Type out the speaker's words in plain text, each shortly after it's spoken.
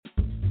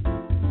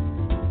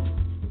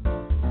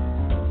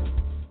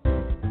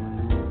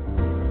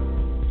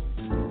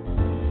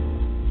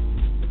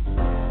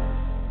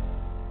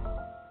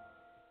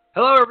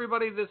Hello,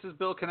 everybody. This is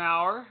Bill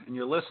Knauer, and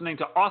you're listening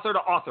to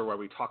Author2Author, where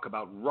we talk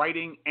about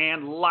writing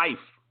and life.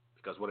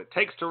 Because what it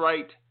takes to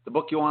write the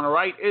book you want to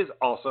write is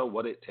also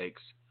what it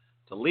takes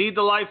to lead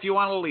the life you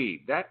want to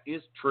lead. That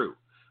is true.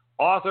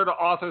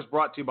 Author2Author is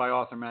brought to you by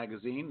Author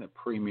Magazine, the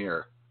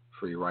premier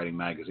free writing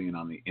magazine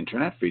on the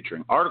internet,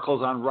 featuring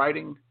articles on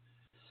writing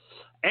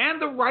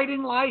and the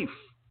writing life.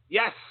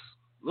 Yes,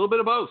 a little bit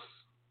of both.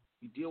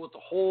 We deal with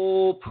the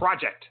whole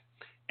project.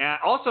 And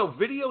also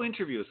video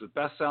interviews with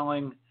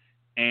best-selling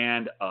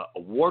and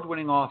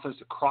award-winning authors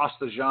across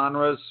the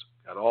genres.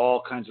 Got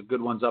all kinds of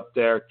good ones up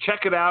there.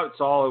 Check it out.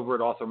 It's all over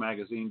at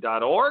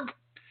authormagazine.org.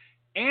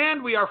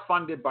 And we are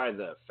funded by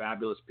the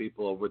fabulous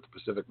people over at the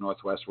Pacific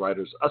Northwest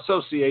Writers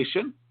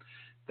Association.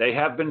 They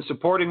have been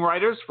supporting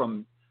writers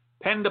from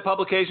pen to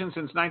publication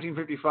since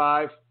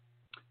 1955,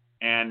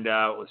 and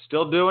we're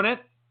still doing it.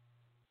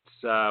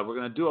 We're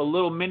going to do a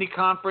little mini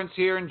conference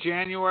here in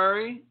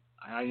January.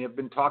 I have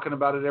been talking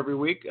about it every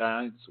week.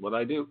 It's what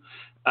I do.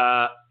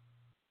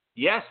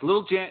 Yes,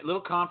 little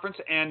conference,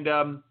 and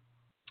of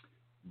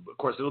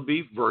course it'll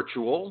be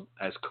virtual,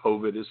 as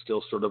COVID is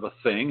still sort of a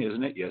thing,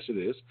 isn't it? Yes, it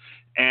is.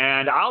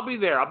 And I'll be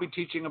there. I'll be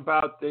teaching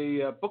about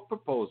the book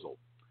proposal.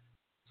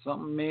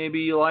 Something maybe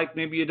you like,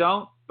 maybe you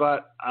don't,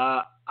 but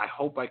I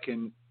hope I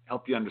can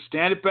help you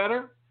understand it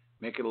better,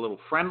 make it a little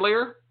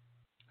friendlier.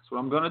 That's what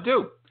I'm going to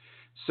do.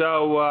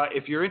 So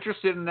if you're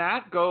interested in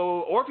that,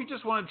 go, or if you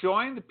just want to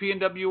join the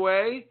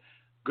PNWA,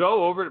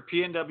 go over to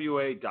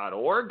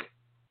pnwa.org.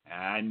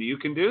 And you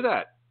can do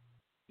that.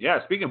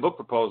 Yeah, speaking of book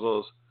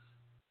proposals,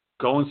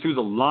 going through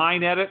the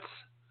line edits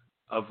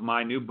of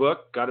my new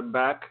book, got it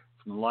back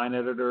from the line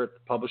editor at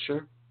the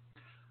publisher.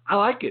 I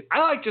like it.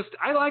 I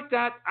like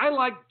that. I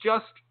like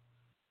just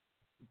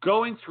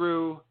going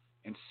through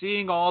and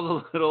seeing all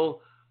the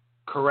little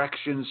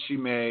corrections she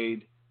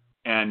made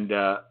and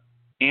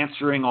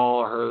answering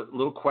all her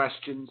little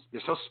questions.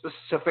 They're so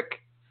specific.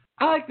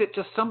 I like that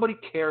just somebody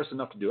cares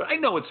enough to do it. I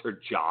know it's her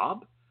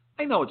job.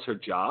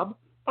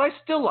 But I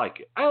still like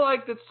it. I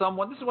like that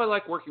this is why I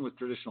like working with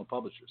traditional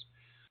publishers.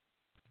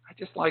 I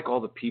just like all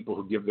the people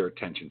who give their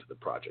attention to the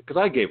project, because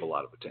I gave a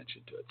lot of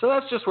attention to it. So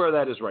that's just where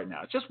that is right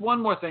now. It's just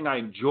one more thing I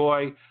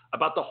enjoy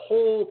about the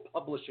whole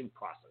publishing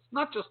process,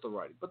 not just the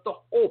writing, but the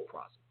whole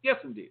process. Yes,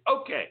 indeed.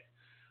 Okay.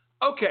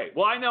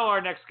 Well, I know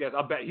our next guest.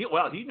 I'll bet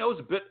he knows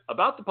a bit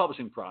about the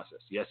publishing process.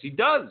 Yes, he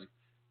does,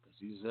 because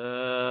he's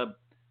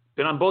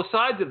been on both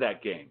sides of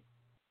that game.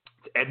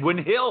 It's Edwin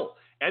Hill.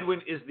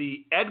 Edwin is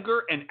the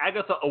Edgar and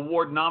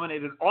Agatha-award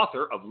nominated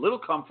author of Little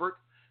Comfort,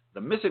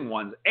 The Missing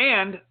Ones,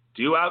 and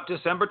due out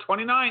December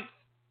 29th,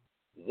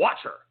 Watch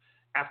Her.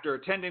 After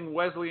attending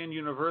Wesleyan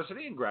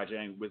University and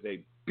graduating with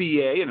a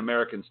BA in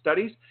American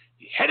Studies,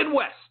 he headed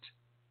west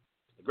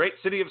to the great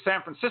city of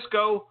San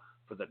Francisco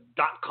for the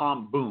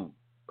dotcom boom.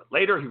 But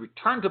later he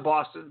returned to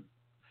Boston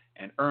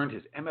and earned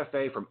his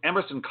MFA from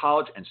Emerson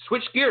College and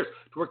switched gears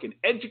to work in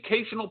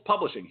educational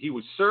publishing. He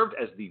was served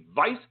as the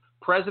vice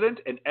president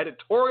and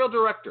editorial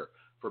director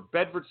for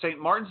Bedford St.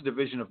 Martin's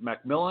division of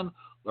Macmillan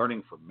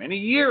Learning for many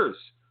years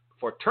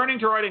before turning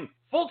to writing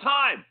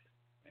full-time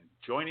and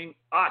joining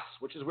us,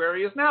 which is where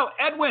he is now.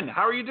 Edwin,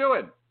 how are you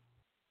doing?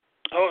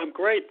 Oh, I'm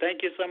great.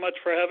 Thank you so much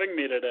for having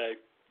me today.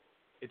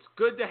 It's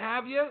good to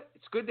have you.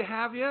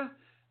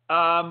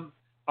 All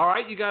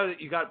right, you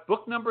got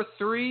book number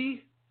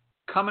 3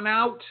 coming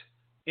out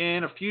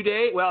in a few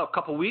days. Well, a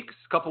couple weeks.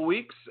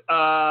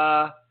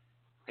 Are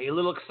you a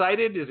little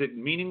excited? Is it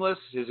meaningless?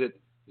 Is it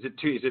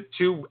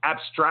too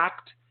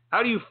abstract?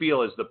 How do you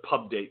feel as the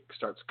pub date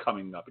starts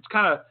coming up? It's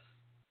kind of,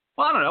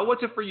 well, I don't know.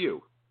 What's it for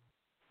you?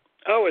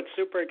 Oh, it's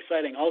super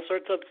exciting. All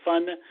sorts of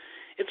fun.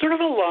 It's sort of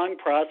a long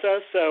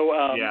process, so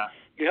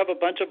you have a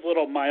bunch of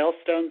little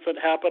milestones that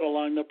happen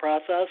along the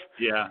process.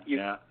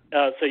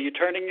 So you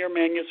turn in your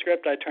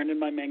manuscript. I turned in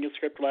my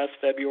manuscript last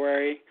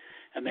February,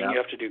 and then you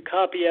have to do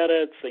copy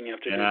edits, then you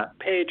have to do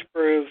page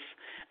proofs.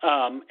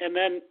 And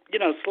then,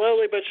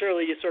 slowly but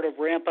surely you sort of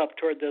ramp up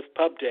toward this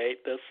pub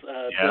date,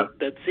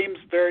 that seems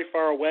very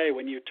far away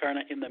when you turn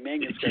it in the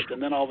manuscript,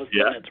 and then all of a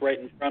sudden it's right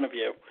in front of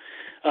you.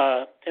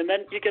 And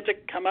then you get to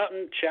come out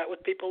and chat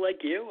with people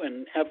like you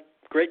and have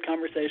great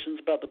conversations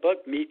about the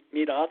book, meet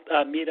readers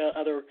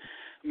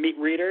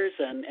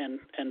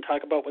and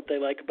talk about what they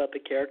like about the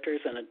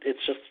characters, and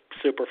it's just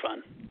super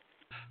fun.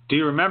 Do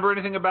you remember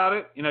anything about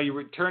it? You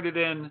returned it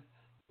in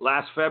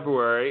last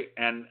February,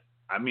 and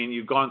I mean,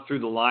 you've gone through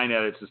the line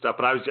edits and stuff,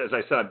 but I'm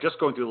just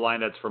going through the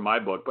line edits for my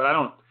book, but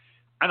I'm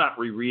not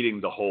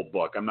rereading the whole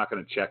book. I'm not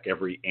going to check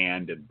every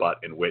and but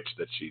and which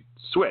that she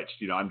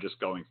switched. I'm just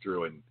going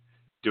through and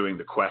doing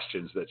the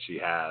questions that she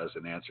has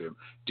and answering them.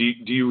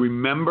 Do you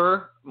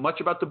remember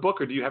much about the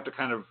book, or do you have to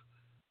kind of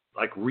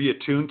like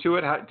reattune to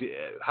it?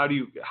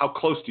 How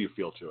close do you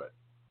feel to it?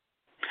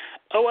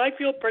 Oh, I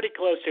feel pretty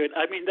close to it.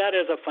 I mean, that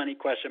is a funny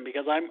question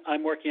because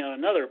I'm working on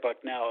another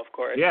book now, of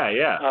course.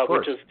 Of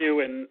course. Which is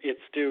it's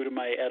due to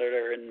my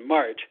editor in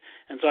March,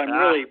 and so I'm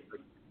really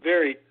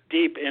very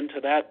deep into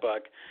that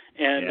book,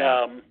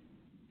 and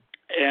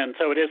And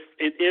so it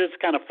is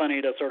kind of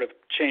funny to sort of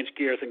change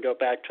gears and go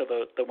back to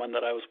the one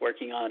that I was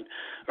working on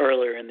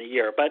earlier in the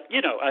year. But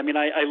I mean,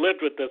 I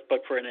lived with this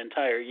book for an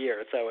entire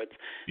year, so it's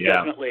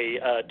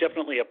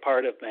definitely a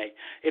part of me.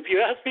 If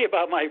you ask me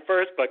about my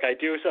first book, I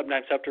do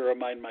sometimes have to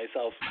remind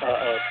myself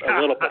a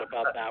little bit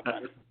about that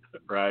one.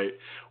 Right.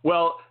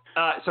 Well,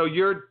 so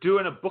you're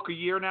doing a book a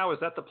year now. Is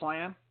that the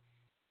plan?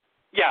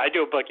 Yeah, I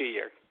do a book a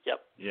year. Yep.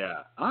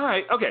 Yeah. All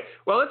right. Okay.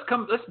 Well, let's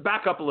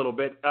back up a little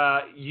bit.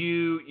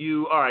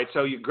 You all right?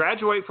 So you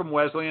graduate from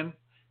Wesleyan,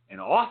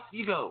 and off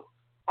you go.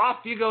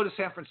 Off you go to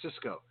San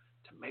Francisco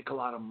to make a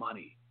lot of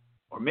money,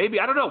 or maybe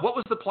I don't know. What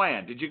was the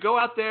plan? Did you go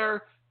out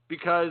there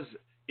because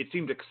it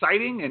seemed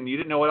exciting and you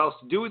didn't know what else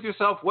to do with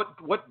yourself?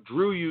 What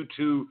drew you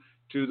to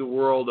the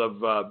world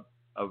of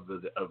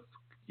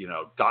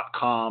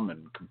dotcom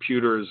and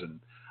computers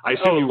and I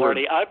assume you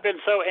Lordy, I've been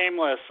so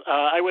aimless.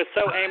 I was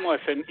so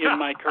aimless in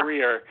my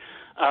career.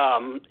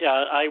 I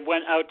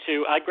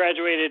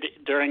graduated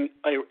during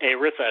a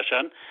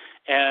recession,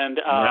 and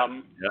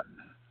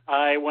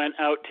I went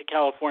out to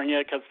California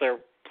because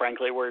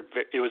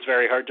it was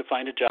very hard to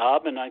find a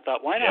job, and I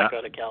thought, why not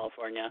go to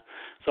California?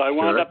 So I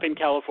wound up in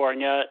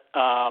California,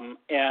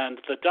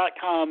 and the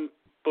dot-com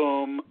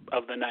boom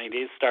of the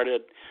 90s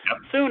started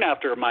soon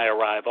after my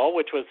arrival,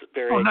 which was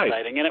very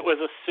exciting, and it was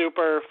a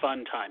super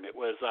fun time. It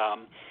was,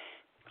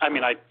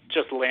 I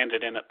just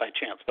landed in it by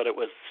chance, but it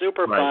was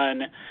super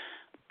fun.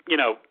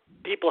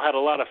 People had a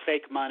lot of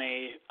fake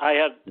money. I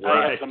had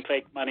some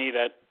fake money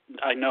that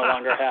I no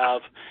longer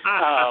have,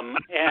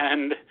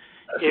 and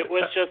it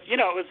was just,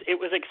 it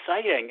was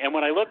exciting. And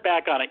when I look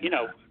back on it,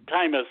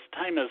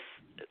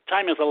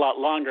 time is a lot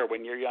longer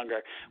when you're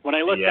younger. When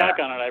I look back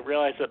on it, I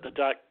realized that the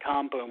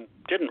dot-com boom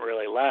didn't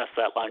really last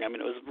that long. I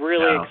mean, it was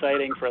really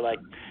exciting for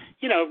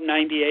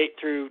 98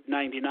 through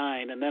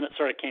 99, and then it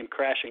sort of came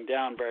crashing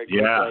down very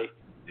quickly.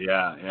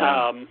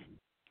 Yeah.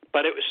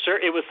 But it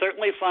was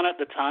certainly fun at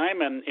the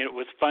time, and it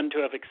was fun to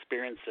have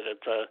experienced it.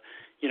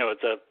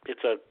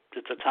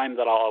 It's a time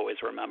that I'll always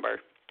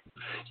remember.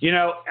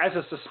 As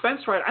a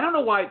suspense writer, I don't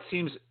know why it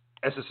seems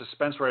as a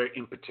suspense writer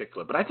in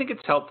particular, but I think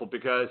it's helpful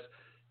because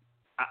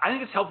I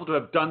think it's helpful to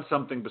have done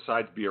something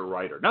besides be a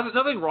writer. Now, there's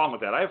nothing wrong with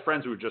that. I have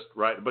friends who are just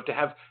write, but to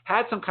have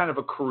had some kind of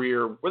a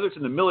career, whether it's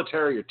in the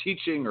military or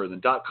teaching or in the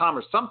dot-com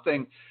or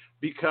something,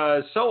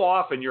 because so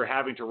often you're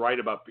having to write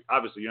about,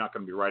 obviously you're not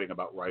going to be writing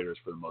about writers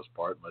for the most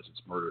part, unless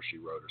it's Murder, She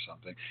Wrote or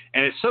something.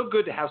 And it's so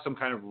good to have some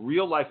kind of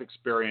real life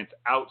experience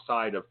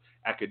outside of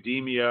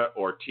academia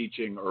or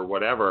teaching or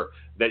whatever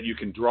that you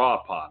can draw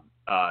upon.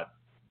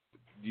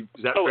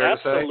 Is that fair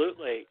to say?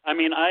 Absolutely. I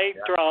mean, I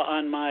draw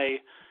on my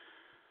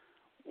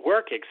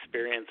work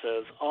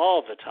experiences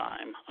all the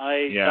time.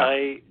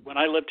 When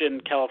I lived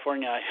in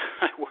California,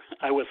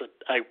 I was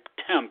a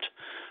temp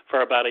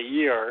for about a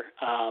year,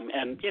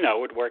 and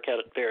would work at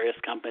various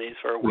companies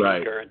for a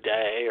week or a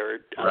day or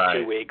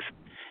 2 weeks.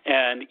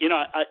 And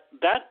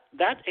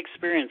that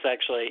experience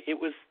actually, it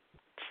was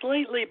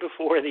slightly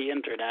before the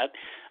internet,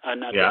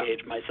 not to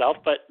age myself,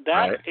 but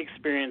that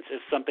experience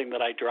is something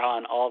that I draw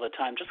on all the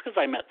time, just because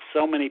I met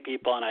so many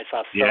people and I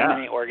saw so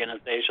many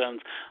organizations.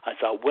 I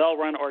saw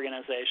well-run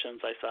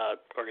organizations. I saw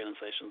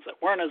organizations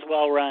that weren't as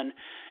well-run,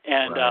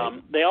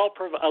 and they all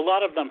a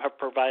lot of them have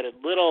provided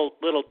little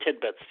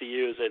tidbits to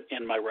use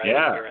in my writing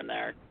here and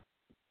there.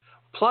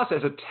 Plus,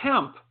 as a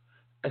temp,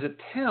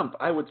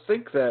 I would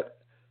think that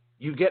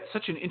you get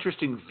such an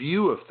interesting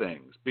view of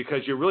things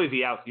because you're really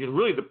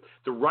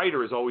the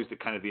writer is always the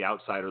kind of the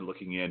outsider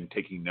looking in,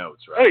 taking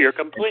notes, right? Oh, you're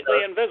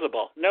completely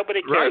invisible.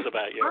 Nobody cares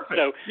about you. Perfect.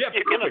 So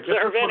you can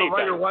observe anything. That's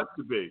what a writer wants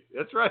to be.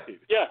 That's right.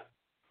 Yeah.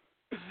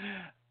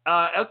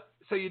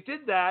 So you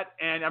did that,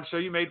 and I'm sure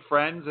you made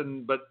friends,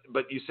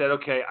 but you said,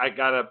 okay, I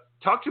gotta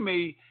talk to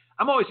me.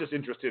 I'm always just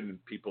interested in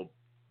people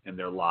and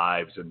their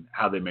lives and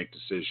how they make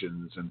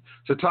decisions, and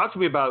so talk to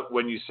me about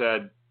when you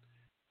said.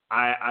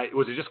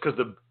 Was it just because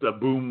the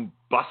boom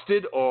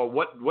busted, or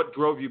what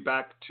drove you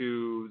back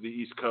to the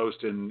East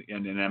Coast and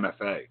an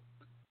MFA?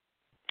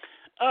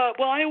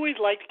 Well, I always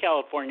liked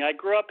California. I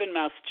grew up in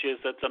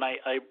Massachusetts, and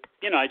I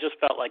just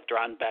felt like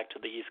drawn back to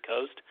the East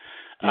Coast.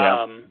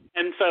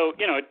 And so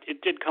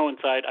it did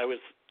coincide. I was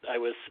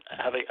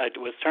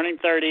turning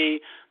 30.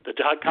 The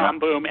dot-com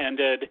boom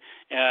ended,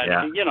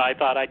 and I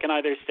thought I can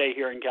either stay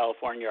here in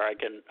California or I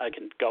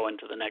can go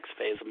into the next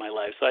phase of my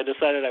life. So I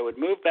decided I would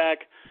move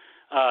back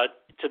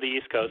to the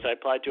East Coast. I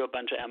applied to a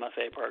bunch of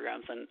MFA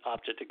programs and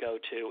opted to go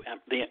to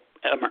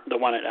the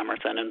one at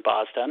Emerson in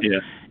Boston.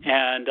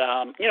 And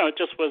it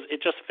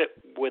just fit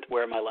with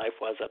where my life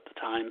was at the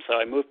time. So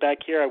I moved back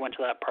here. I went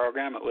to that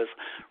program. It was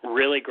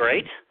really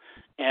great,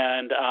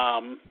 and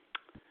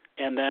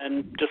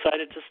then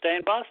decided to stay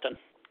in Boston.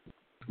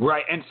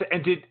 Right, and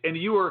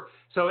you were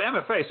so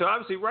MFA. So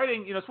obviously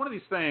writing, it's one of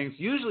these things.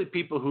 Usually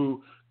people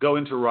who go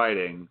into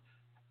writing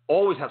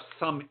always have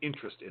some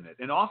interest in it.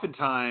 And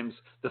oftentimes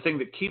the thing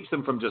that keeps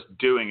them from just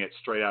doing it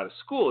straight out of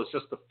school is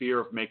just the fear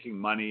of making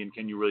money and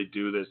can you really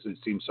do this? It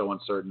seems so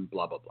uncertain,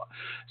 blah, blah, blah.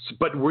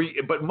 But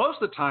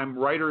most of the time,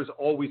 writers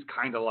always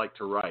kind of like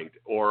to write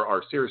or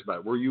are serious about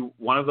it. Were you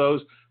one of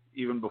those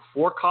even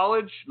before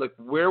college? Like,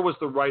 where was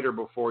the writer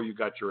before you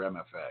got your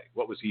MFA?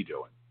 What was he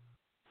doing?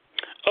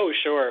 Oh,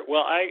 sure.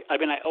 Well, I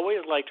mean, I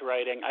always liked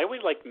writing. I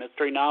always liked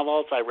mystery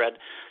novels. I read,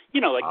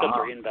 like The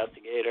Three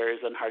Investigators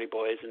and Hardy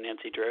Boys and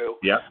Nancy Drew.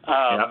 Yeah.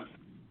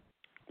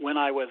 When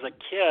I was a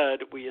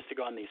kid, we used to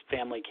go on these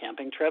family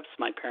camping trips.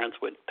 My parents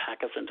would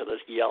pack us into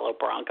this yellow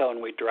Bronco,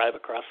 and we'd drive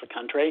across the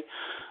country.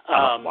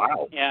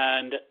 Wow.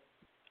 And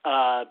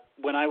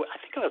when I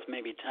think I was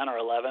maybe 10 or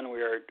 11, we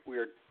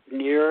were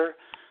near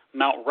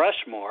Mount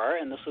Rushmore,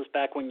 and this was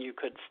back when you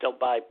could still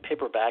buy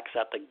paperbacks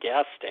at the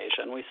gas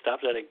station. We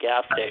stopped at a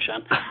gas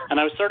station, and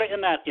I was sort of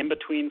in that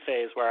in-between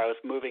phase where I was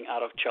moving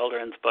out of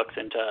children's books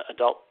into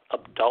adult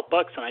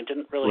books, and I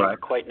didn't really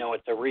quite know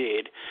what to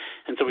read.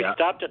 And so we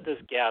stopped at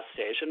this gas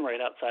station right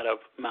outside of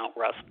Mount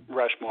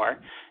Rushmore,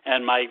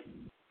 and my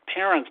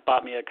parents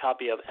bought me a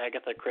copy of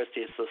Agatha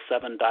Christie's The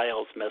Seven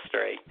Dials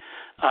mystery.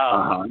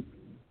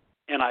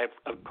 And I,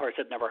 of course,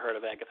 had never heard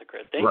of Agatha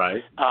Christie.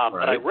 But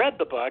I read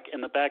the book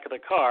in the back of the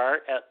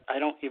car. I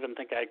don't even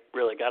think I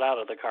really got out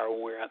of the car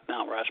when we were at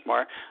Mount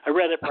Rushmore. I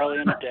read it probably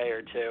in a day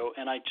or two,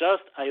 and I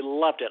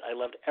loved it. I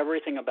loved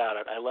everything about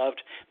it.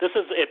 This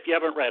is, if you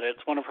haven't read it,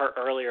 it's one of her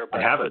earlier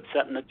books. It's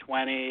set in the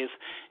 1920s.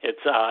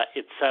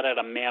 It's set at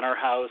a manor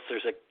house.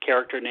 There's a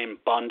character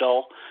named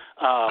Bundle.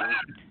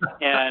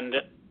 And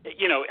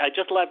I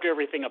just loved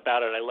everything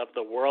about it. I loved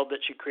the world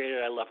that she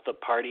created. I loved the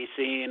party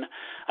scene.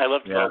 I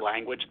loved the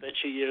language that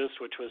she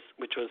used, which was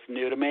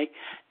new to me.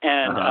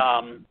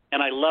 And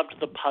and I loved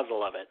the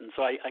puzzle of it. And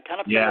so I kind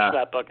of finished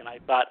that book, and I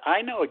thought,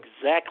 I know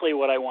exactly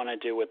what I want to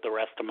do with the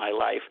rest of my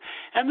life.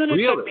 And then it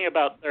took me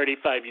about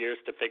 35 years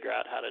to figure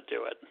out how to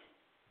do it.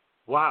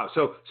 Wow.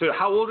 So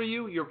how old are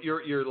you?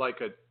 You're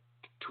like a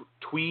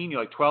tween.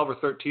 You're like 12 or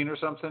 13 or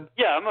something?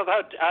 Yeah,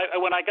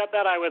 when I got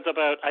that, I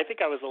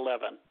think I was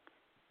 11.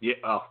 Yeah.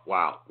 Oh,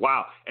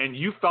 wow. And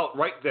you felt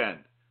right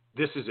then,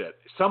 this is it.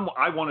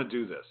 I want to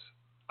do this.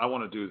 I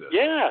want to do this.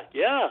 Yeah.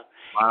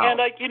 Wow. And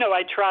I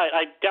tried.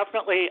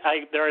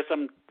 There are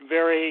some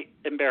very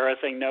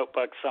embarrassing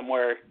notebooks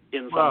somewhere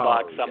in some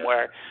box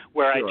somewhere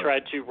where I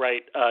tried to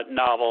write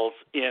novels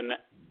in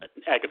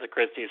Agatha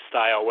Christie's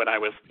style when I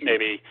was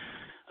maybe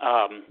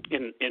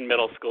in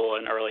middle school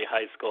and early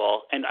high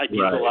school, and I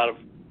used a lot of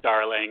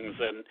darlings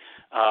and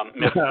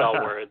misspell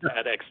words,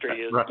 add extra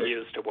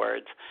used to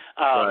words.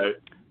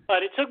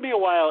 But it took me a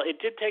while. It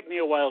did take me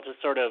a while to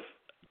sort of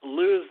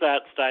lose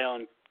that style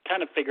and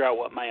kind of figure out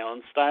what my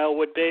own style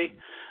would be.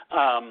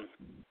 And,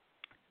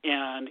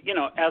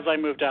 as I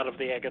moved out of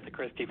the Agatha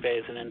Christie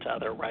phase and into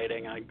other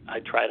writing, I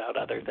tried out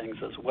other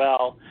things as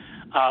well.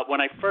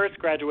 When I first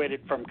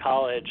graduated from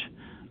college,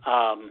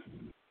 I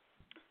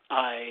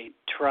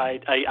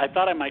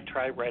thought I might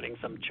try writing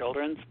some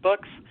children's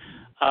books.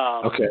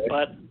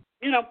 But,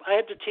 I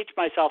had to teach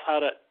myself how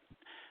to.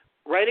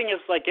 Writing is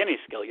like any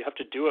skill. You have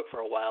to do it for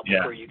a while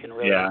before you can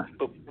really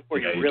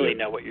really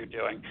know what you're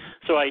doing.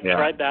 So I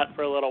tried that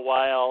for a little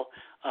while.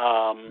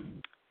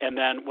 And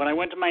then when I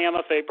went to my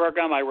MFA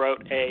program, I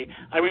wrote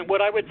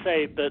what I would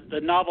say, the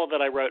novel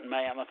that I wrote in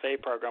my MFA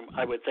program,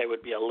 I would say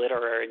would be a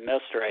literary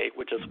mystery,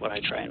 which is what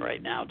I try and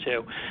write now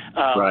too.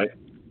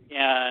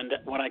 And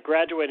when I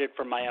graduated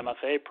from my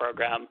MFA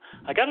program,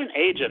 I got an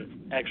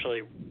agent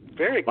actually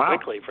very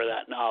quickly for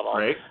that novel.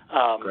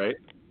 Great.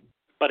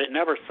 But it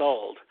never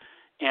sold.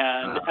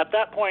 And at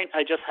that point,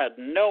 I just had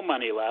no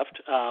money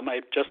left.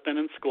 I'd just been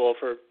in school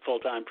for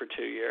full-time for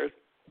 2 years.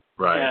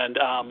 And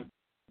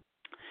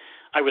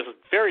I was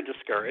very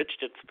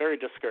discouraged. It's very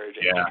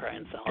discouraging to try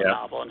and sell a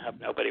novel and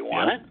have nobody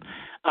want it.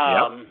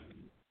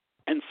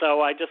 And so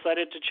I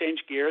decided to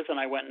change gears, and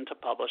I went into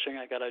publishing.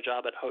 I got a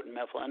job at Houghton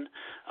Mifflin,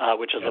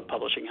 which is a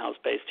publishing house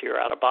based here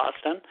out of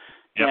Boston.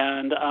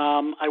 And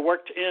I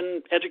worked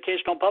in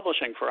educational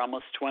publishing for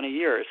almost 20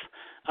 years.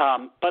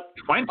 But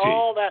 20?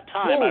 All that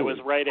time I was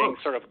writing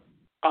sort of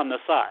on the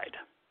side.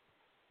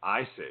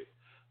 I see.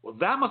 Well,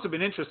 that must have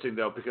been interesting,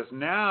 though, because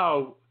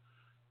now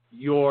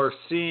you're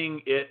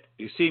seeing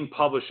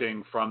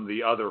publishing from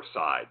the other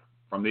side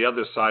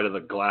of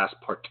the glass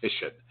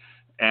partition.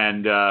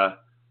 And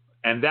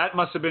that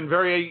must have been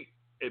very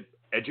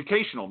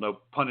educational, no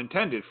pun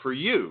intended, for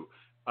you.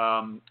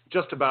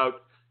 Just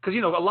about, because,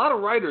 a lot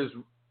of writers,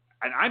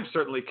 and I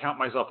certainly count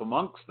myself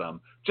amongst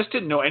them, just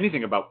didn't know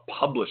anything about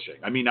publishing.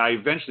 I mean, I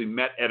eventually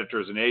met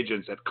editors and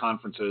agents at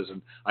conferences,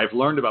 and I've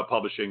learned about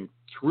publishing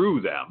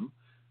through them,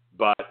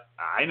 but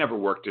I never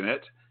worked in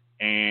it,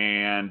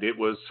 and it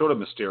was sort of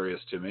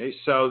mysterious to me.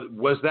 So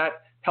was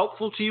that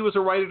helpful to you as a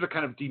writer to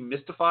kind of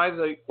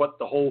demystify what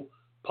the whole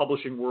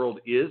publishing world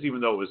is, even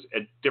though it was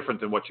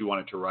different than what you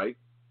wanted to write?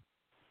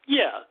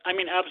 Yeah, I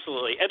mean,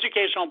 absolutely.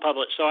 Educational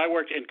publishing. So I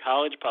worked in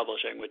college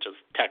publishing, which is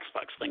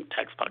textbooks, think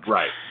textbooks.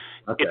 Right.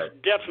 Okay. It's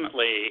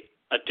definitely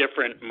a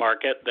different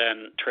market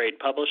than trade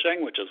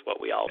publishing, which is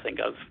what we all think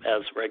of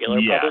as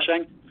regular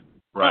publishing.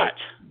 Right.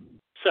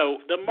 So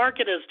the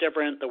market is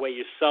different. The way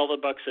you sell the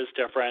books is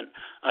different.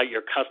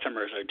 Your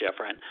customers are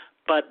different.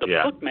 But the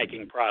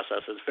bookmaking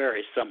process is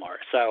very similar.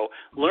 So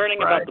learning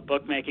about the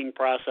bookmaking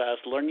process,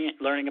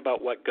 learning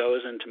about what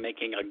goes into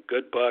making a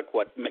good book,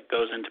 what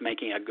goes into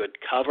making a good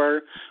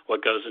cover,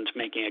 what goes into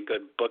making a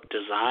good book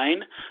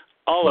design,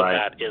 all of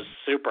that is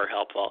super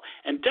helpful.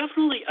 And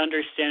definitely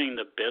understanding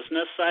the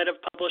business side of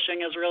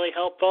publishing is really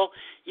helpful.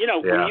 You know,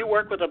 when you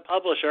work with a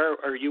publisher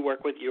or you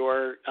work with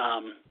your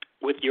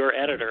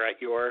editor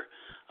at your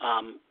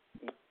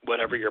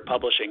whatever your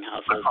publishing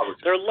house is,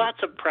 there are lots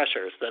of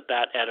pressures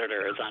that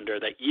editor is under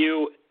that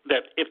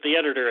if the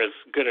editor is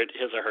good at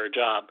his or her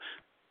job,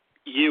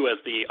 you as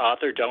the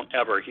author don't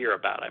ever hear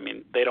about. I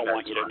mean, they don't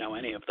want you to know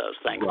any of those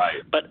things.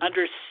 Right. But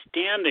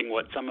understanding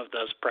what some of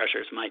those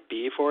pressures might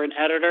be for an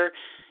editor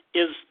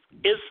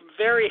is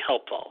very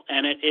helpful,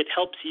 and it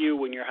helps you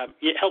when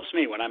it helps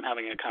me when I'm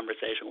having a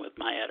conversation with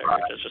my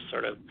editor to just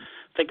sort of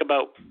think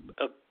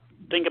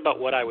about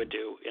what I would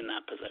do in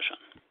that position.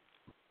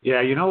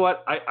 Yeah, you know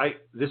what?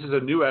 This is a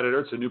new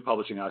editor. It's a new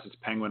publishing house. It's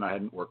Penguin. I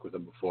hadn't worked with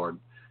them before.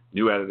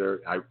 New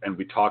editor. And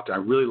we talked. I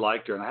really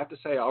liked her, and I have to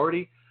say,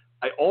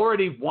 I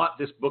already want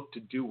this book to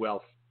do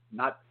well.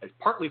 Not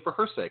partly for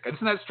her sake.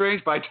 Isn't that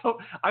strange? But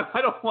I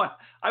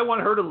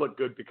want her to look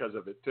good because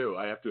of it too.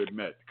 I have to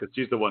admit, because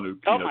she's the one who.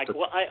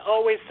 Well, I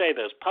always say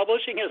this: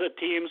 publishing is a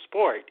team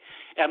sport,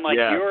 and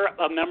you're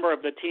a member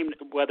of the team,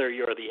 whether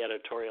you're the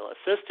editorial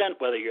assistant,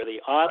 whether you're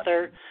the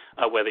author,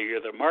 whether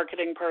you're the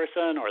marketing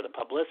person or the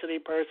publicity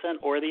person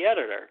or the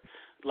editor.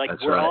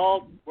 We're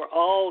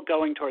all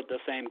going toward the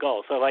same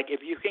goal. So if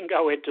you can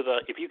go into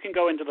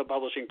the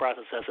publishing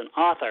process as an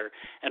author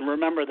and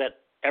remember that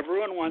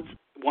everyone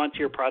wants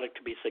your product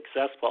to be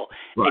successful,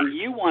 and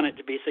you want it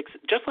to be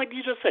just like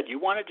you just said. You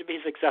want it to be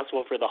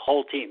successful for the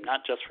whole team,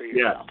 not just for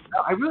yourself.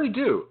 Yeah, I really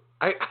do.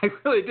 I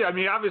really do. I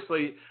mean,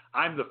 obviously,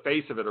 I'm the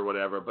face of it or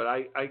whatever, but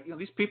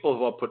these people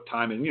have all put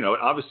time in.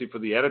 Obviously for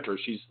the editor,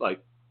 she's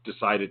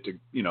decided to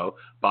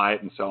buy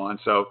it and so on.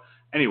 So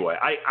anyway,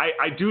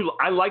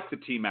 I like the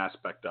team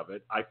aspect of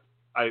it. I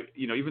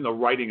even though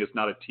writing is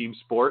not a team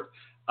sport.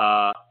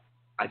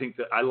 I think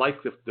that I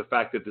like the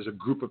fact that there's a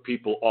group of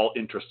people all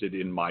interested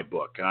in my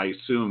book, and I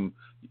assume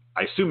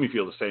you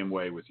feel the same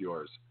way with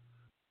yours.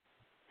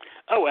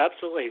 Oh,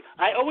 absolutely.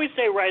 I always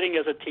say writing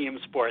is a team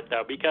sport,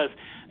 though, because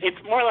it's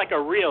more like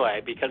a relay,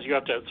 because you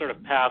have to sort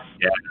of pass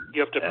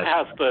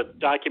pass the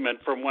document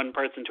from one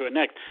person to the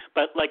next.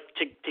 But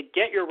to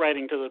get your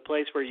writing to the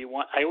place where you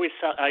want,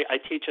 I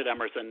teach at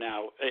Emerson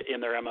now in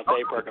their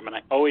MFA program, and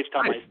I always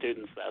tell my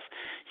students this: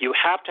 you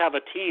have to have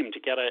a team to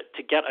get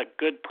a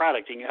good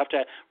product, and you have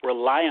to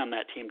rely on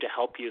that team to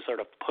help you sort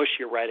of push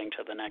your writing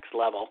to the next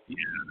level.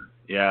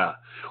 Yeah.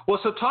 Well,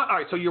 all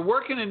right. So you're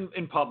working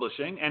in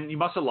publishing, and you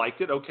must have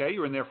liked it. Okay, you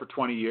were in there for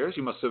 20 years.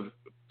 You must have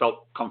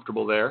felt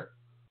comfortable there.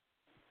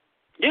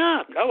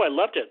 Yeah. Oh, I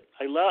loved it.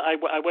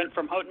 I went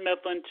from Houghton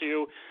Mifflin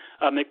to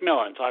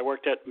Macmillan. So I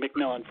worked at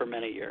Macmillan for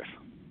many years.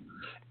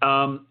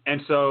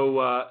 And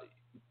so,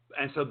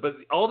 but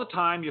all the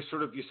time you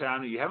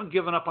sound you haven't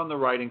given up on the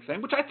writing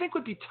thing, which I think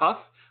would be tough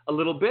a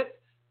little bit.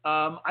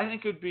 I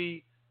think it would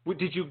be.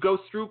 Did you go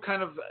through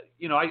kind of,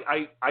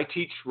 I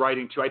teach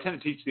writing too. I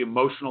tend to teach the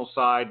emotional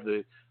side,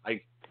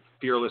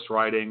 fearless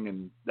writing,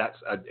 and that's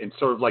and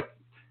sort of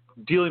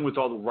dealing with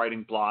all the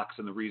writing blocks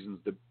and the reasons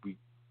that we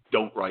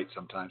don't write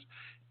sometimes.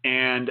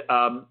 And,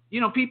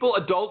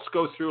 adults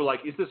go through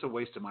is this a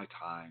waste of my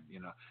time?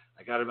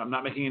 I'm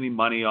not making any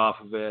money off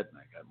of it. And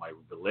I got my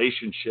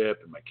relationship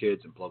and my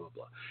kids and blah, blah,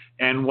 blah.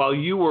 And while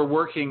you were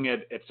working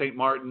at St.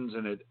 Martin's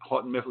and at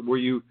Houghton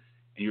Mifflin,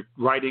 and you're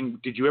writing,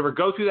 did you ever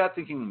go through that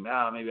thinking,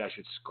 maybe I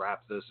should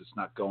scrap this, it's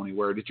not going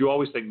anywhere? Did you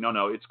always think,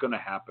 no, it's going to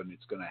happen,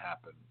 it's going to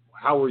happen?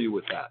 How were you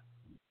with that?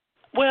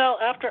 Well,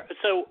 after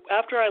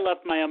I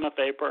left my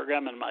MFA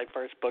program and my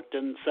first book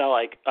didn't sell,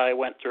 I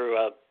went through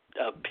a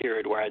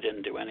period where I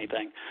didn't do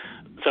anything.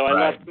 So I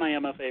left my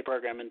MFA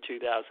program in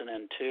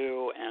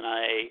 2002, and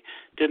I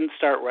didn't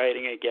start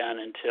writing again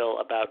until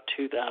about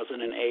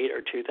 2008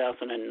 or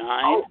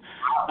 2009. Oh,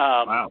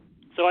 wow.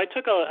 So I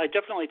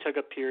definitely took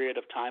a period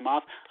of time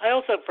off. I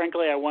also,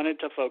 frankly, I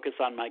wanted to focus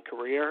on my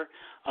career,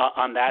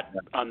 on that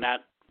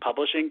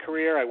publishing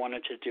career. I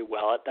wanted to do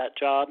well at that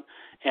job,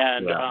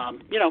 and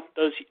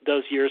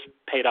those years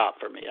paid off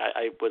for me.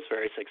 I was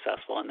very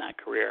successful in that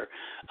career.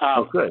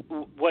 Good.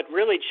 What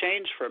really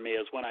changed for me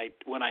is when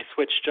I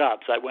switched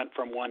jobs. I went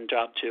from one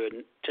job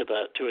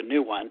to a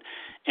new one,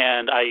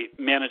 and I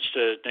managed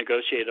to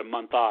negotiate a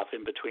month off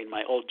in between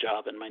my old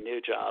job and my new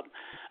job.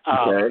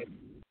 Okay.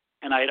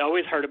 And I'd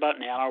always heard about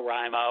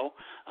NaNoWriMo,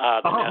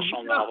 the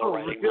National Novel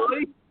Writing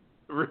Month.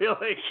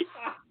 Really?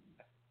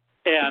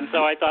 And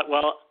so I thought,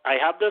 well, I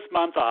have this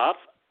month off.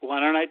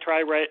 Why don't I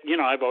try write?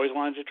 I've always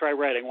wanted to try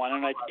writing. Why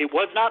don't I? It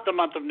was not the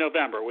month of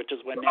November, which is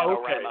when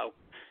NaNoWriMo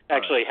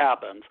actually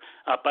happens.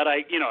 But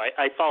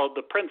I followed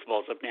the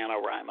principles of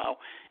NaNoWriMo,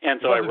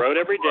 and so I wrote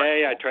every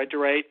day. I tried to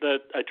write the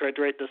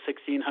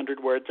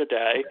 1,600 words a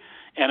day.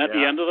 And at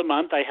the end of the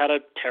month, I had a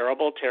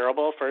terrible,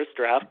 terrible first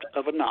draft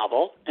of a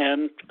novel,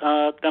 and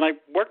then I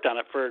worked on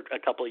it for a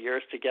couple of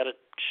years to get it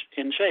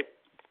in shape.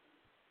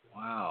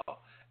 Wow.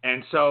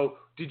 And so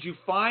did you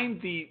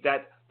find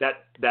that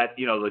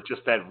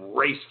just that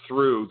race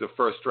through the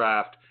first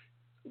draft.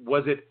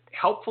 Was it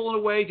helpful in a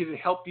way? Did it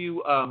help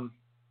you?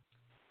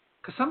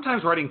 Because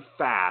sometimes writing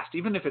fast,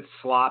 even if it's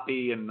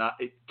sloppy and not,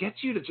 it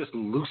gets you to just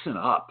loosen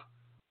up,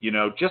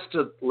 just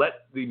to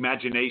let the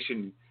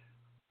imagination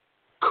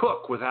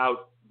cook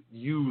without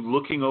you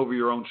looking over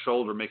your own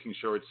shoulder, making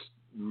sure it's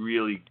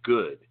really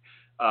good.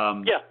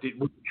 Was it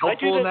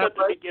helpful in that I do this at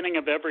the beginning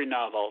of every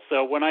novel.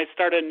 So when I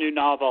start a new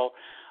novel,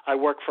 I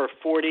work for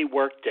 40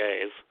 work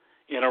days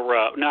in a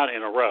row, not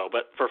in a row,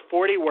 but for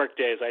 40 work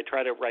days, I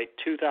try to write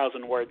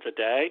 2,000 words a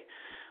day.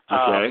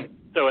 Okay.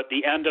 So at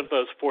the end of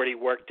those 40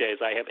 work days,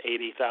 I have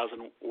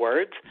 80,000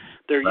 words.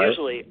 They're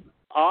usually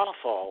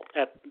awful.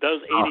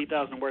 Those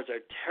 80,000 words are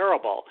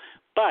terrible.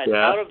 But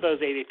out of those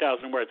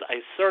 80,000 words,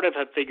 I sort of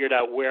have figured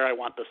out where I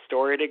want the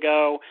story to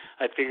go.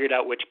 I've figured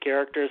out which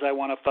characters I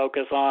want to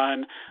focus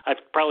on. I've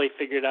probably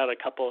figured out a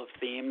couple of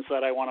themes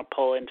that I want to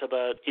pull into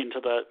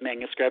the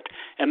manuscript.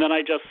 And then I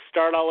just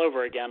start all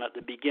over again at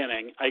the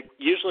beginning. I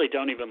usually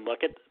don't even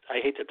look at – I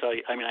hate to tell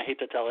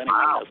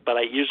anyone this, but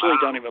I usually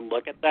don't even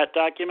look at that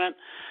document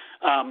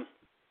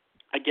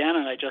again,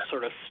 and I just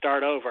sort of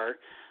start over.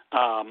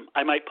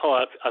 I might pull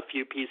out a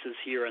few pieces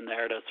here and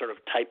there to sort of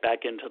type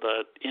back into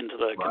the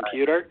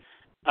computer.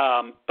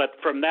 But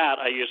from that,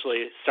 I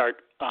usually start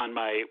on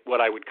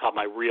what I would call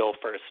my real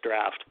first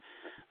draft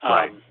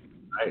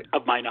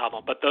of my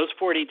novel. But those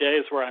 40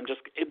 days where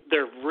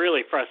they're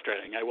really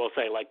frustrating, I will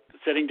say, like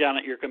sitting down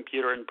at your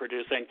computer and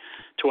producing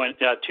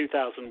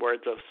 2,000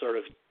 words of sort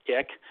of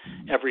ick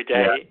every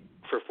day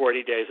for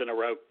 40 days in a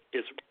row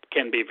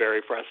can be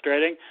very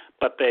frustrating,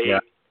 but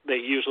they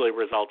usually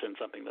result in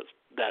something that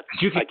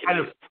you can I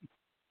can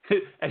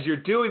use. As you're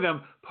doing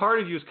them, part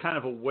of you is kind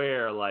of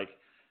aware, like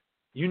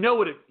you know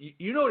what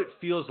it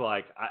feels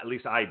like. At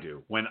least I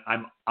do when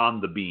I'm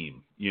on the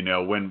beam.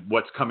 When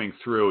what's coming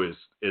through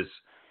is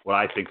what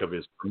I think of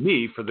as for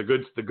me for the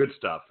good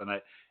stuff.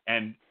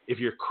 And if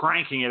you're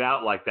cranking it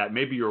out like that,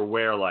 maybe you're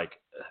aware like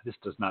this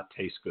does not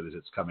taste good as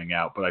it's coming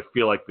out, but I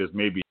feel like there's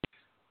maybe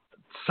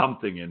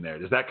something in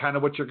there. Is that kind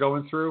of what you're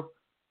going through?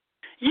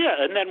 Yeah,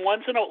 and then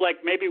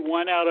maybe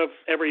 1 out of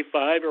every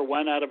 5 or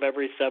 1 out of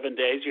every 7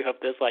 days, you have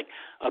this like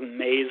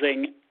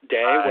amazing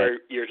day where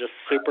you're just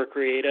super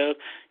creative,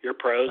 your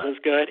prose is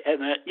good,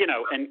 and that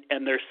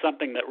and there's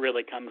something that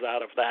really comes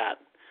out of that.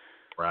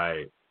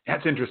 Right.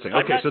 That's interesting.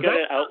 I'm not good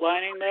at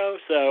outlining though,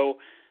 so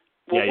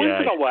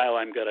once in a while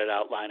I'm good at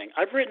outlining.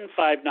 I've written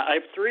I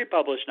have 3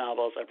 published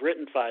novels. I've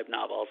written 5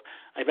 novels.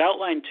 I've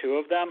outlined 2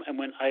 of them, and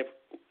when I've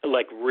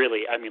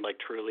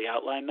truly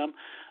outlined them.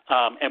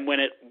 And when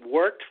it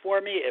worked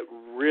for me, it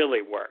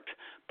really worked.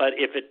 But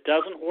if it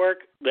doesn't work,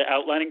 the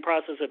outlining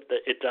process, if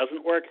it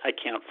doesn't work, I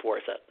can't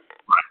force it.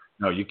 Right.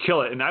 No, you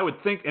kill it. And I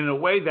would think in a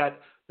way that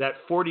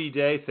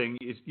 40-day thing,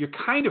 you're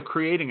kind of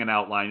creating an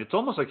outline. It's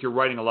almost like you're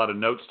writing a lot of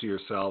notes to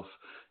yourself.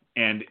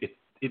 And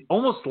it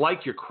almost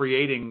like you're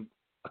creating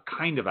a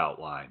kind of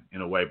outline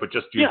in a way, but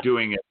just you're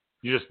doing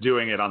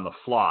it on the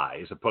fly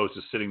as opposed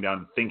to sitting down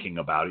and thinking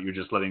about it. You're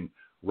just letting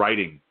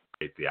writing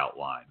create the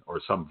outline or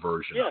some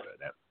version of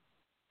it.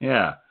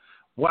 Yeah.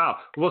 Wow.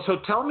 Well, so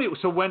tell me,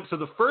 so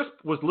the first,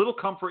 was Little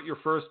Comfort your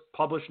first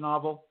published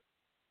novel?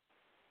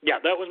 Yeah,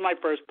 that was my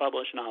first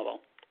published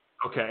novel.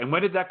 Okay. And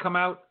when did that come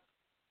out?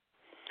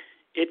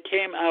 It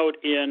came out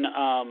in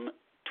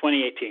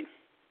 2018.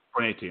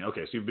 2018.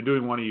 Okay. So you've been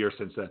doing one a year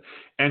since then.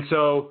 And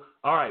so,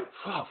 all right,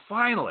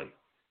 finally.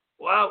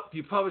 Well,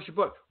 you published your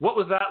book. What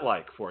was that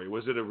like for you?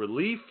 Was it a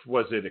relief?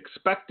 Was it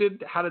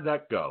expected? How did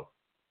that go?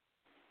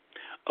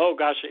 Oh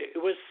gosh,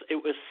 it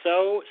was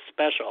so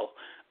special.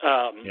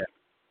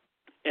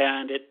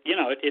 And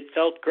it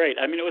felt great.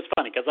 I mean, it was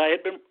funny because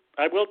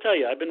I will tell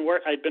you, I'd been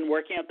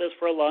working at this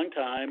for a long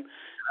time.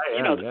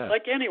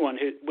 Like anyone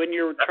when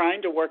you're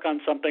trying to work on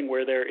something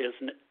where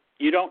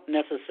you don't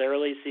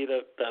necessarily see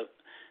the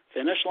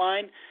finish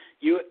line,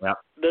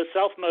 the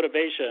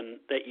self-motivation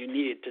that you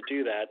need to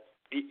do that,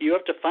 you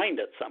have to find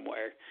it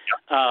somewhere.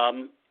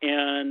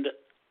 And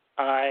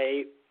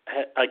I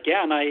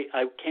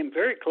came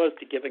very close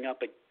to giving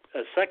up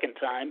a second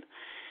time.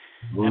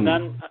 Ooh. And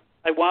then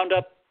I wound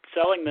up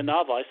selling the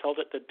novel. I sold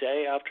it the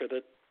day after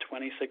the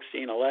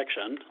 2016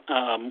 election,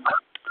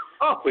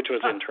 which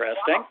was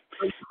interesting.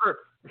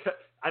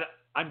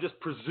 I'm just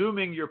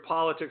presuming your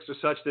politics are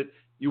such that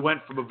you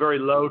went from a very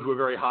low to a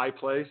very high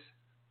place.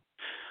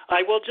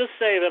 I will just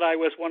say that I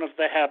was one of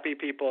the happy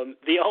people,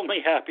 the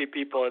only happy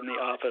people in the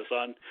office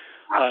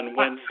on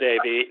Wednesday,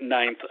 the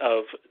 9th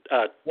of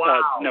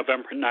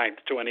November 9th,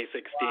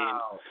 2016.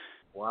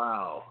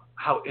 Wow.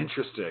 How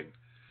interesting.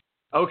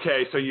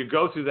 Okay, so you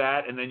go through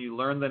that, and then you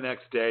learn the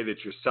next day that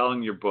you're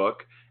selling your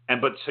book,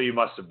 so you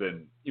must have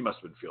been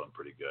feeling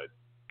pretty good.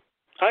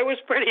 I was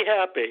pretty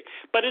happy,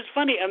 but it's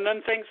funny, and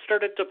then things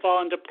started to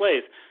fall into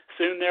place.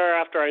 Soon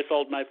thereafter, I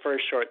sold my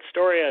first short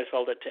story. I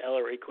sold it to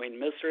Ellery Queen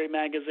Mystery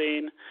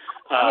Magazine.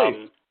 Nice.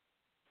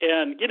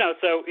 And,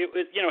 so it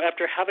was,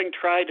 after having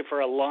tried for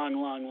a long,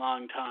 long,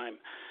 long time,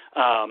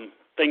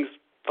 things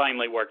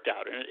finally worked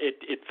out, and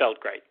it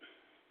felt great.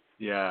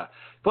 Yeah.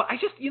 But I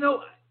just,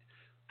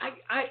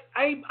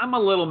 I'm a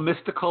little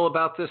mystical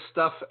about this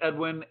stuff,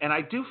 Edwin, and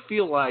I do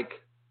feel like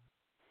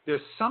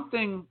there's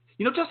something,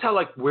 just how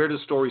like where do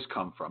stories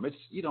come from? It's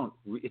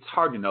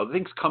hard to know.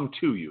 Things come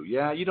to you.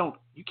 Yeah, you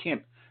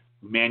can't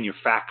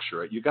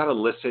manufacture it. You got to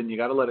listen. You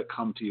got to let it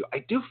come to you.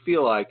 I do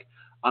feel like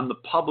on the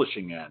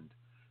publishing end,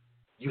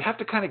 you have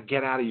to kind of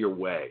get out of your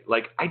way.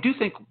 Like I do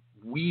think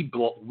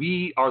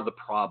we are the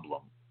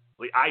problem.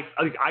 Like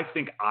I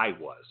think I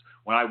was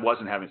when I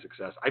wasn't having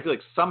success. I feel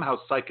like somehow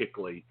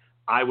psychically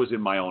I was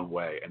in my own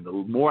way, and the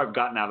more I've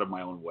gotten out of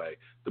my own way,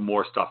 the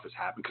more stuff has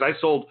happened. Because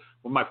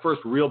when my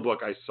first real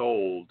book I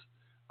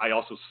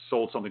also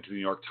sold something to the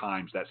New York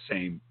Times that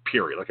same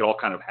period. Like it all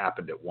kind of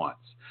happened at once,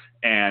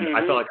 and I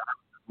felt like I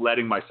was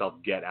letting myself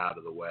get out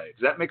of the way.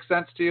 Does that make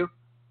sense to you?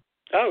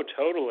 Oh,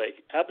 totally,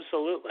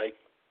 absolutely.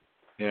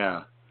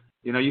 Yeah,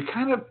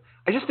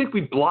 I just think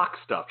we block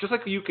stuff. Just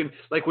like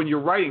like when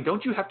you're writing,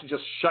 don't you have to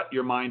just shut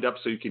your mind up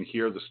so you can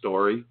hear the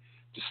story?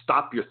 Just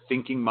stop your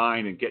thinking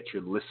mind and get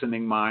your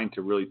listening mind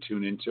to really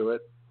tune into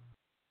it?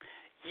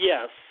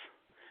 Yes,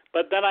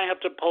 but then I have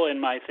to pull in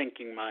my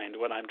thinking mind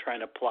when I'm trying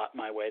to plot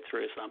my way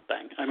through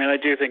something. I mean, I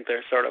do think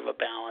there's sort of a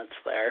balance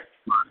there.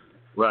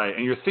 Right,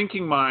 and your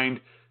thinking mind,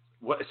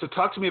 so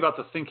talk to me about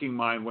the thinking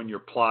mind when you're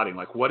plotting.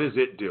 Like, what is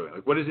it doing?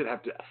 Like, what does it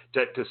have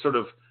to sort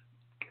of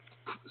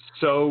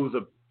sew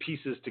the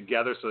pieces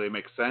together so they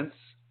make sense?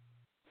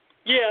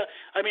 Yeah,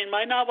 I mean,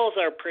 my novels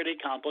are pretty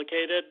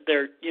complicated.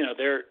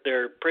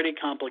 They're pretty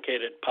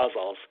complicated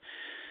puzzles.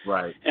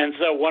 Right. And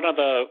so one of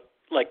the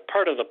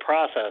part of the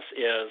process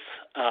is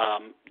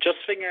just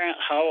figuring out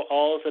how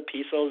all the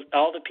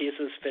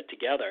pieces fit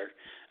together,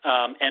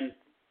 and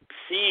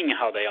seeing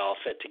how they all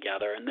fit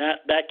together, and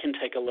that can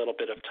take a little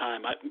bit of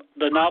time.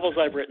 The novels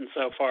I've written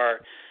so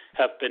far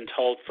have been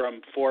told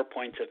from 4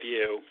 points of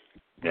view.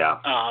 Yeah.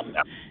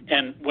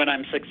 And when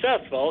I'm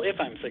successful, if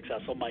I'm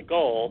successful, my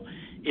goal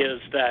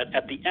is that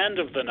at the end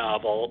of the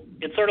novel,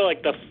 it's sort of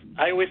like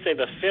I always say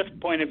the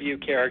fifth point of view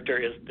character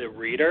is the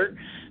reader,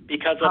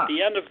 because at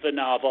the end of the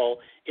novel,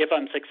 if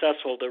I'm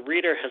successful, the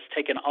reader has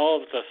taken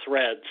all of the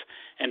threads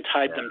and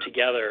tied them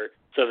together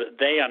so that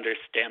they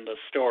understand the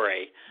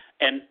story.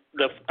 And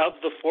of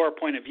the 4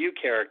 point of view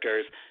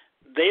characters,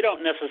 they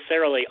don't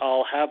necessarily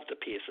all have the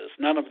pieces.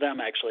 None of them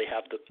actually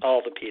have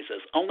all the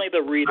pieces. Only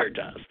the reader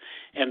does.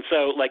 And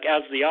so,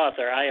 as the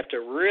author, I have to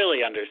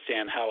really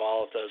understand how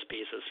all of those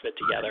pieces fit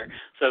together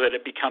so that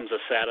it becomes a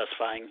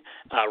satisfying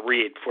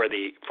read for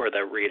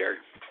the reader.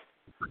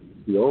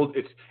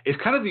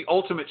 It's kind of the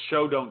ultimate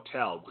show don't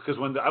tell,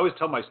 because I always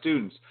tell my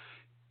students,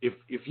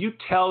 if you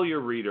tell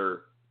your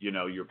reader,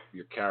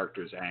 your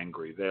character's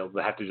angry, they'll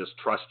have to just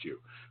trust you.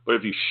 But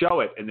if you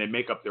show it and they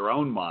make up their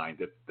own mind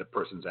that the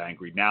person's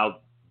angry, now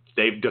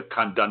they've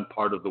done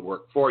part of the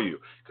work for you.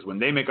 Because when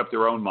they make up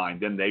their own mind,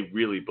 then they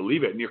really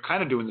believe it. And you're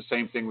kind of doing the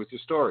same thing with your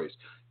stories.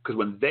 Because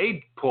when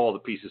they pull all the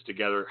pieces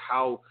together,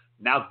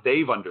 now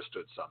they've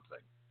understood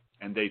something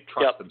and they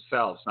trust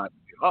themselves. Not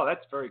you. Oh,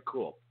 that's very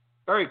cool.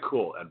 Very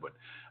cool, Edwin.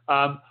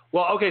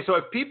 Well, okay, so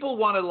if people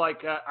want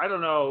to, I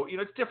don't know,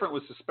 it's different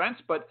with suspense,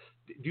 but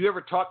do you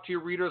ever talk to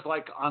your readers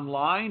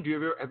online?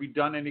 Have you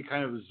done any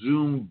kind of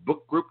Zoom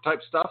book group type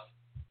stuff?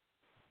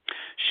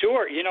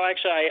 Sure.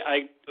 Actually,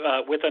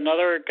 I with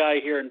another guy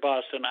here in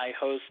Boston, I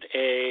host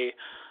a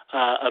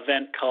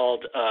event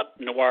called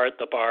Noir at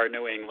the Bar,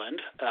 New England.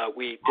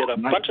 We did a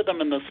bunch of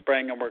them in the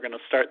spring, and we're going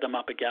to start them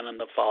up again in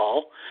the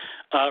fall.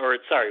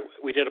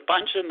 We did a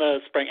bunch in the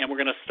spring, and we're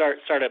going to start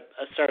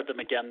them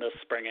again this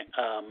spring.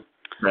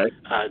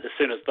 As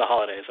soon as the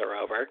holidays are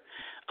over.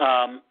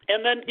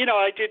 And then,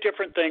 I do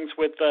different things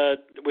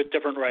with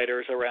different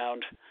writers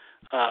around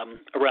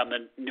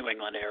the New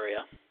England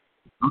area.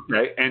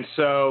 Okay, and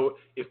so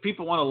if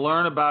people want to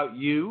learn about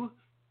you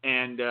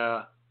and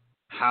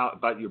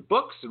about your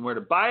books and where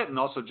to buy it, and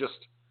also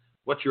just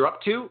what you're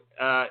up to,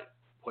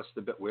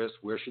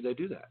 where should they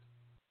do that?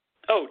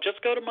 Oh,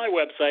 just go to my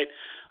website.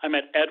 I'm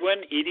at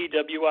Edwin,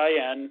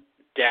 EDWIN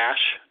dash,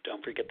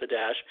 don't forget the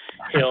dash,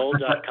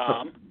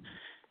 Hill.com.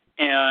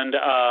 And,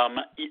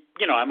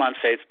 I'm on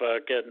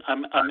Facebook, and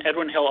I'm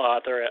Edwin Hill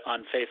Author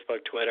on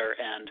Facebook, Twitter,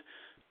 and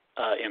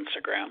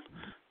Instagram.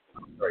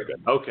 Very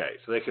good. Okay,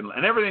 so they can,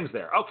 and everything's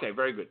there. Okay,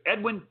 very good.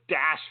 Edwin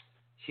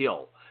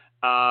Hill.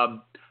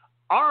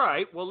 All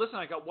right. Well, listen,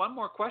 I got one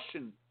more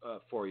question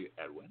for you,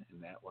 Edwin,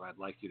 and that what I'd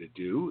like you to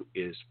do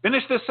is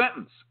finish this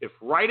sentence. If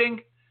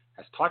writing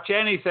has taught you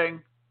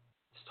anything,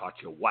 it's taught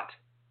you what?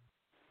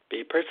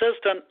 Be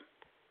persistent.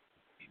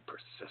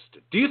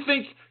 Persistent. Do you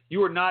think you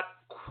were not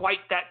quite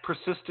that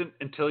persistent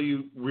until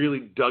you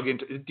really dug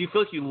into it? Do you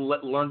feel like you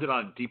learned it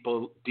on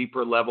a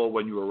deeper level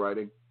when you were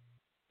writing?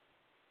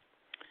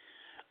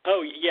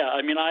 Oh, yeah.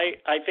 I mean, I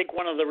think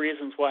one of the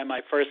reasons why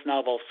my first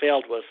novel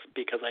failed was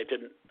because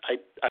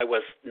I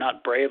was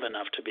not brave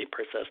enough to be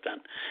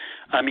persistent.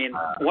 I mean,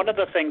 one of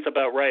the things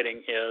about writing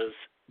is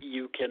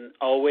you can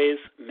always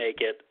make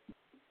it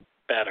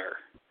better.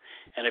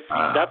 And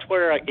that's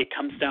where it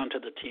comes down to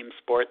the team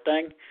sport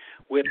thing.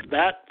 With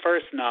that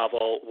first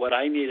novel, what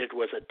I needed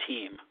was a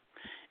team.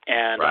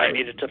 And I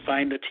needed to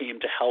find a team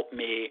to help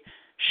me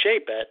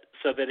shape it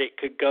so that it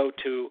could go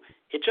to,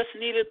 it just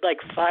needed like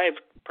 5%.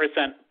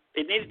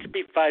 It needed to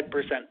be 5%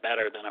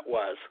 better than it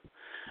was.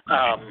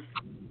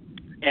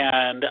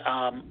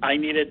 I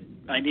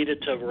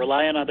needed to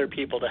rely on other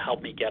people to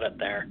help me get it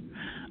there.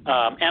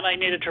 And I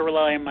needed to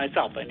rely on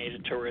myself. I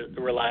needed to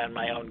rely on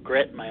my own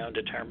grit, my own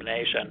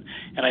determination.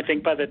 And I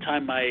think by the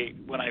time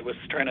when I was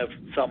trying to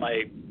sell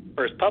my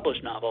first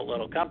published novel,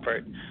 Little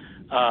Comfort,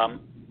 I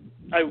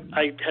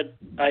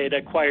had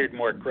acquired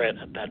more grit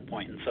at that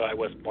point, and so I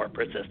was more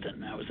persistent,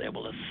 and I was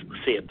able to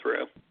see it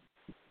through.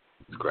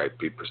 Great.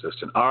 Be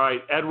persistent. All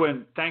right,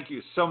 Edwin, thank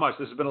you so much.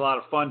 This has been a lot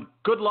of fun.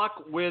 Good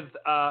luck with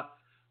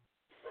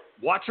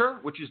Watcher,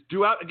 which is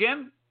due out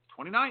again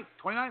 29th,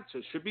 so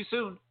it should be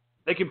soon.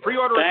 They can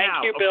pre-order it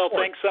now. Thank you, Bill.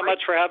 Thanks so much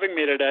for having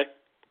me today.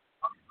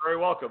 You're very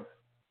welcome.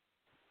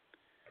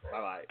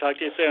 Bye-bye. Talk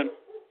to you soon.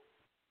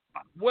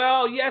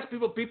 Well, yes,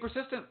 people, be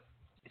persistent.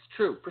 It's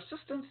true.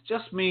 Persistence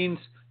just means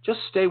just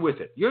stay with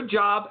it. Your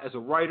job as a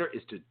writer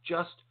is to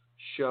just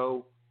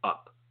show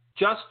up.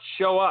 Just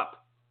show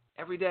up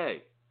every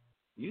day.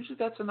 Usually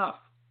that's enough.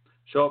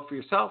 Show up for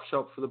yourself. Show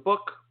up for the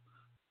book.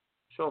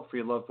 Show up for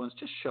your loved ones.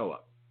 Just show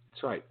up.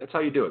 That's right. That's how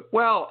you do it.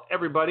 Well,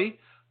 everybody,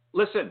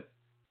 listen.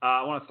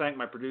 I want to thank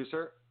my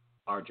producer,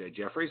 R.J.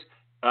 Jeffries.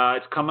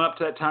 It's coming up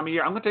to that time of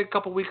year. I'm going to take a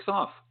couple weeks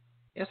off.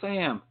 Yes, I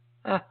am.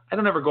 I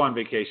don't ever go on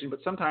vacation, but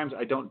sometimes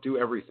I don't do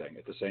everything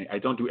I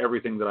don't do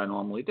everything that I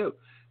normally do.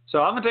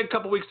 So I'm going to take a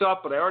couple weeks off,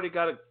 but I already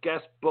got a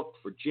guest booked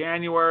for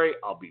January.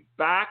 I'll be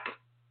back.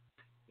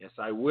 Yes,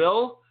 I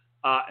will.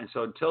 And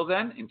so until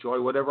then, enjoy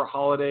whatever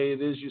holiday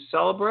it is you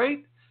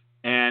celebrate,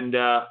 and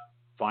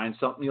find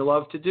something you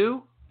love to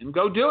do and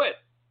go do it.